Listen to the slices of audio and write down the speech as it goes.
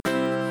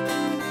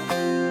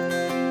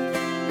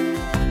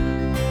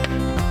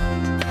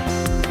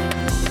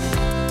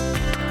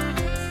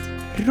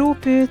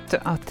Rop ut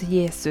at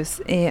Jesus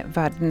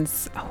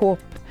verdens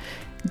håp.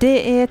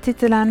 Det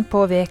titelen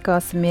på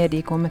Ukas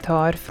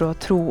mediekommentar fra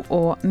Tro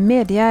og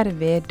Medier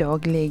ved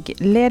daglig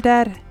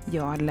leder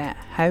Jarle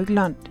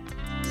Haugland.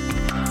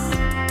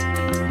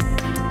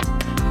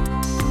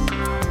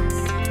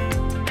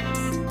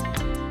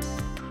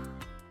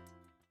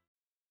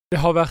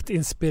 Det har vært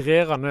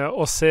inspirerende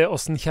å se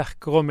hvordan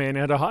kirker og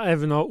menigheter har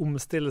evnet å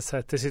omstille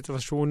seg til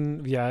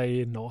situasjonen vi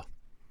I nå.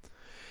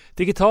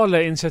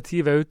 Digitale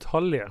initiativ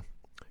utallige.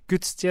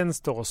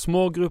 Gudstjenester og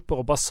smågrupper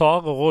og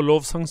basarer og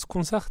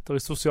lovsangskonserter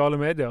I sosiale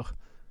medier.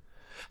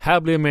 Her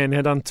blir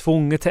menighetene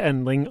tvunget til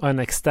endring av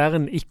en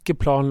ekstern, ikke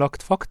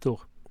planlagt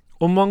faktor,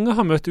 og mange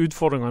har møtt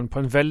utfordringene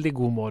på en veldig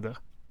god måte.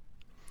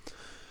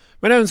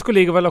 Men jeg ønsker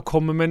likevel å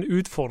komme med en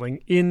utfordring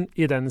inn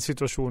I denne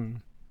situasjonen.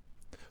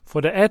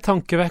 For det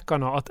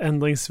tankevekkende at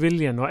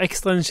endringsviljen og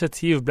ekstra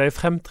initiativ ble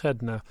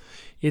fremtredende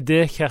I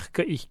det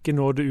kirka ikke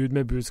nådde ut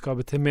med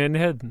budskapet til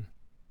menigheten.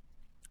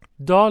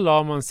 Da la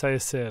man seg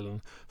I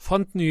selen,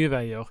 fant nye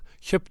veier,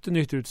 kjøpte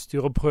nytt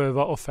utstyr og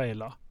prøva og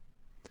feila.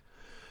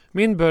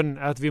 Min bønn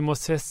at vi må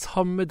se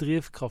samme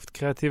drivkraft,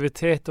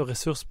 kreativitet og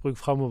ressursbruk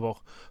fremover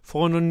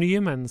for å nå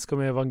nye mennesker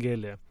med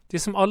evangeliet,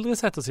 de som aldri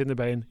setter sine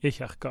bein I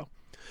kirka,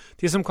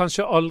 de som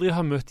kanskje aldri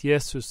har møtt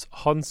Jesus,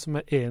 han som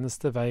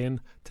eneste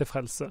veien til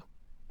frelse.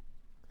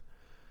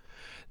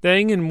 Det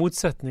ingen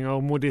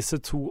motsetninger mot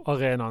disse to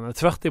arenaene,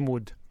 tvert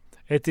imot.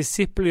 Et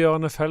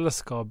disippelgjørende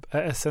fellesskap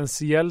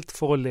essensielt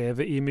for å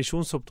leve I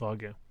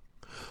misjonsoppdraget.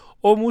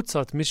 Og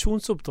motsatt,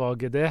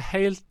 misjonsoppdraget det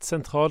helt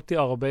sentralt I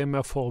arbeidet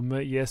med å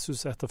forme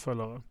Jesus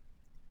etterfølgere.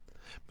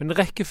 Men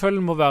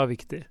rekkefølgen må være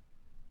viktig.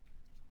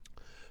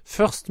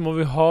 Først må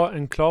vi ha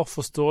en klar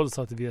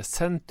forståelse at vi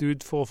sendt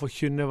ut for å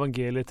forkynne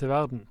evangeliet til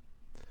verden.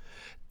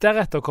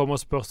 Deretter kommer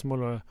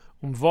spørsmålet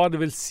om hva det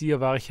vil si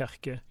å være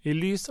kirke I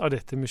lys av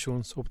dette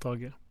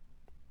misjonsoppdraget.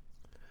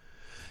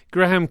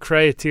 Graham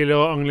Cray,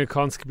 tidligere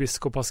anglikansk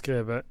biskop, har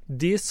skrevet: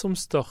 «De som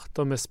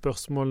starter med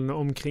spørsmålene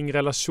omkring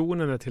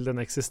relasjonene til den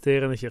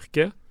eksisterende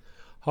kirke,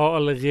 har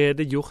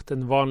allerede gjort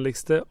den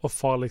vanligste og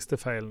farligste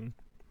feilen.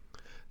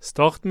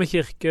 Start med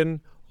kirken,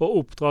 og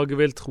oppdraget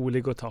vil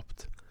trolig gå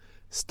tapt.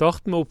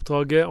 Start med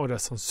oppdraget, og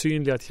det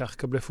sannsynlig at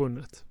kirka ble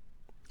funnet.»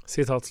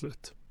 Sitat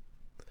slutt.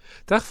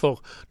 Derfor,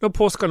 når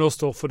påska nå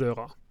står for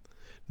døra,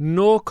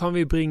 nå kan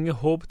vi bringe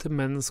håp til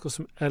mennesker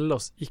som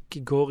ellers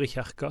ikke går I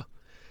kirka.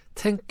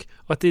 Tenk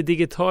at de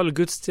digitale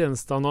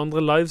gudstjenestene og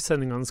andre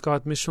livesendingene skal ha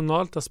et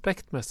misjonalt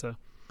aspekt med seg.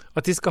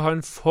 At de skal ha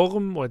en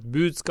form og et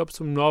budskap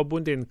som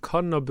naboen din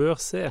kan og bør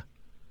se.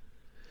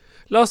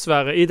 La oss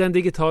være I den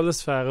digitale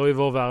sfære og I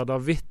vår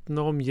hverdag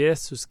vitner om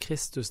Jesus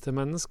Kristus til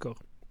mennesker.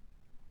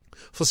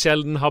 For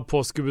sjelden har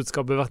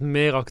påskebudskapet vært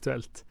mer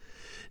aktuelt.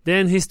 Det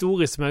en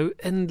historie som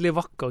uendelig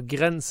vakker,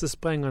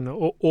 grensesprengende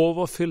og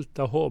overfylt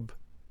av håp.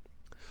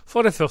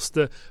 For det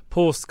første,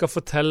 påska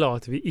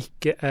forteller at vi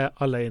ikke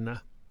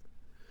alene.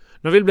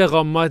 Når vi blir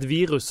rammet av et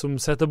virus som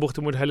setter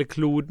bortimot hele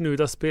kloden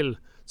ut av spill,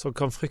 så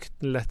kan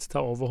frykten lett ta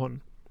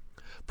overhånd.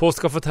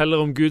 Påska forteller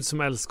om Gud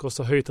som elsker oss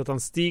så høyt at han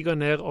stiger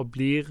ned og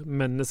blir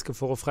menneske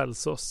for å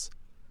frelse oss.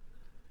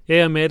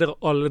 Jeg med dere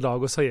alle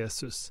dager, sa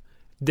Jesus.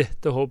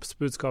 Dette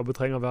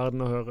håpsbudskapet trenger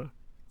verden å høre.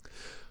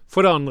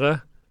 For det andre,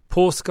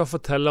 påska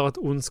forteller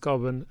at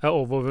ondskapen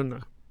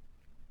overvunnet.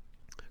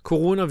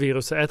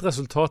 Koronaviruset et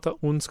resultat av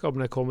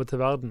ondskapen kommet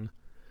til verden.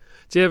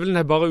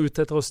 Djevelen bare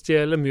ute etter å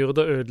stjele,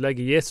 myrde og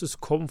ødelegge. Jesus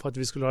kom for at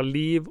vi skulle ha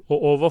liv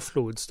og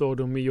overflod, står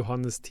det om I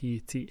Johannes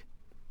 10:10.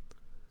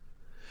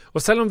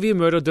 Og selv om vi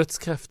møter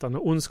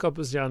dødskreftene og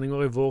ondskapens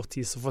gjerninger I vår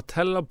tid, så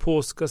forteller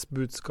påskas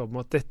budskap om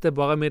at dette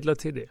bare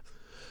midlertidig.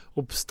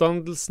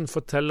 Oppstandelsen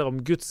forteller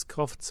om Guds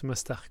kraft som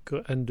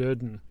sterkere enn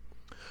døden.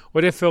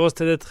 Og det fører oss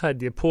til det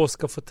tredje.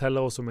 Påska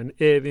forteller oss om en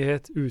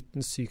evighet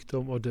uten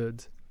sykdom og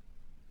død.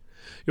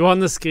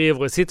 Johannes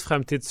skriver I sitt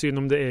fremtidssyn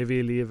om det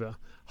evige livet.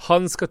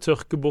 Han skal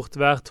tørke bort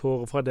hver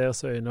tåre fra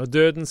deres øyne, og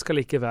døden skal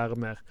ikke være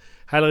mer.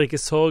 Heller ikke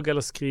sorg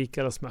eller skrik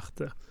eller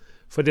smerte.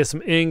 For det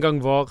som en gang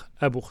var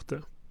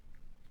borte.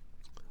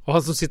 Og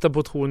han som sitter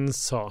på tronen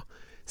sa,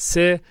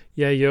 «Se,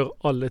 jeg gjør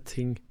alle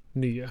ting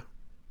nye.»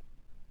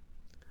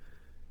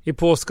 I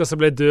påska så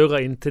ble døra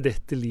inn til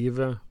dette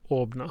livet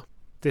åpnet.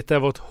 Dette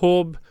vårt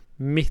håp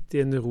midt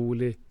I en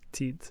urolig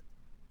tid.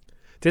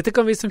 Dette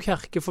kan vi som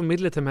kirke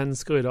formidle til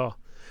mennesker I dag.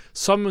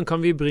 Sammen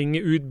kan vi bringe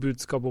ut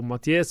budskap om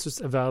at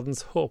Jesus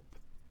verdens håp.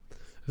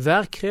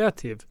 Vær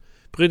kreativ.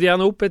 Bryd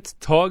gjerne opp et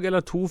tag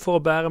eller to for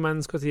å bære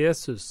mennesker til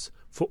Jesus,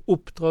 for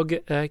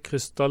oppdraget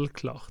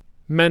krystallklart.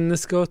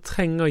 Mennesker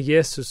trenger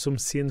Jesus som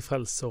sin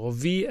frelser,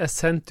 og vi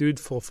sendt ut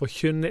for å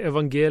forkynne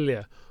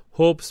evangeliet,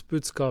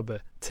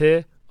 håpsbudskapet,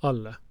 til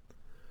alle.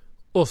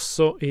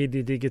 Også I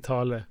de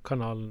digitale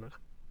kanalene.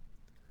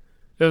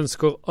 Jeg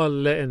ønsker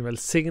alle en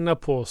velsignet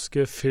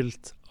påske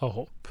fylt av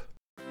håp.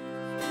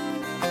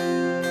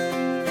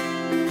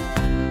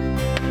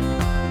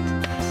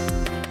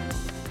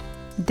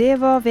 Det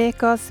var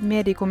Ukas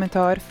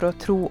mediekommentar fra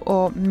Tro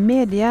og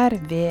Medier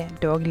ved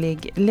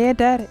daglig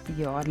leder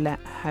Jarle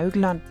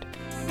Haugland.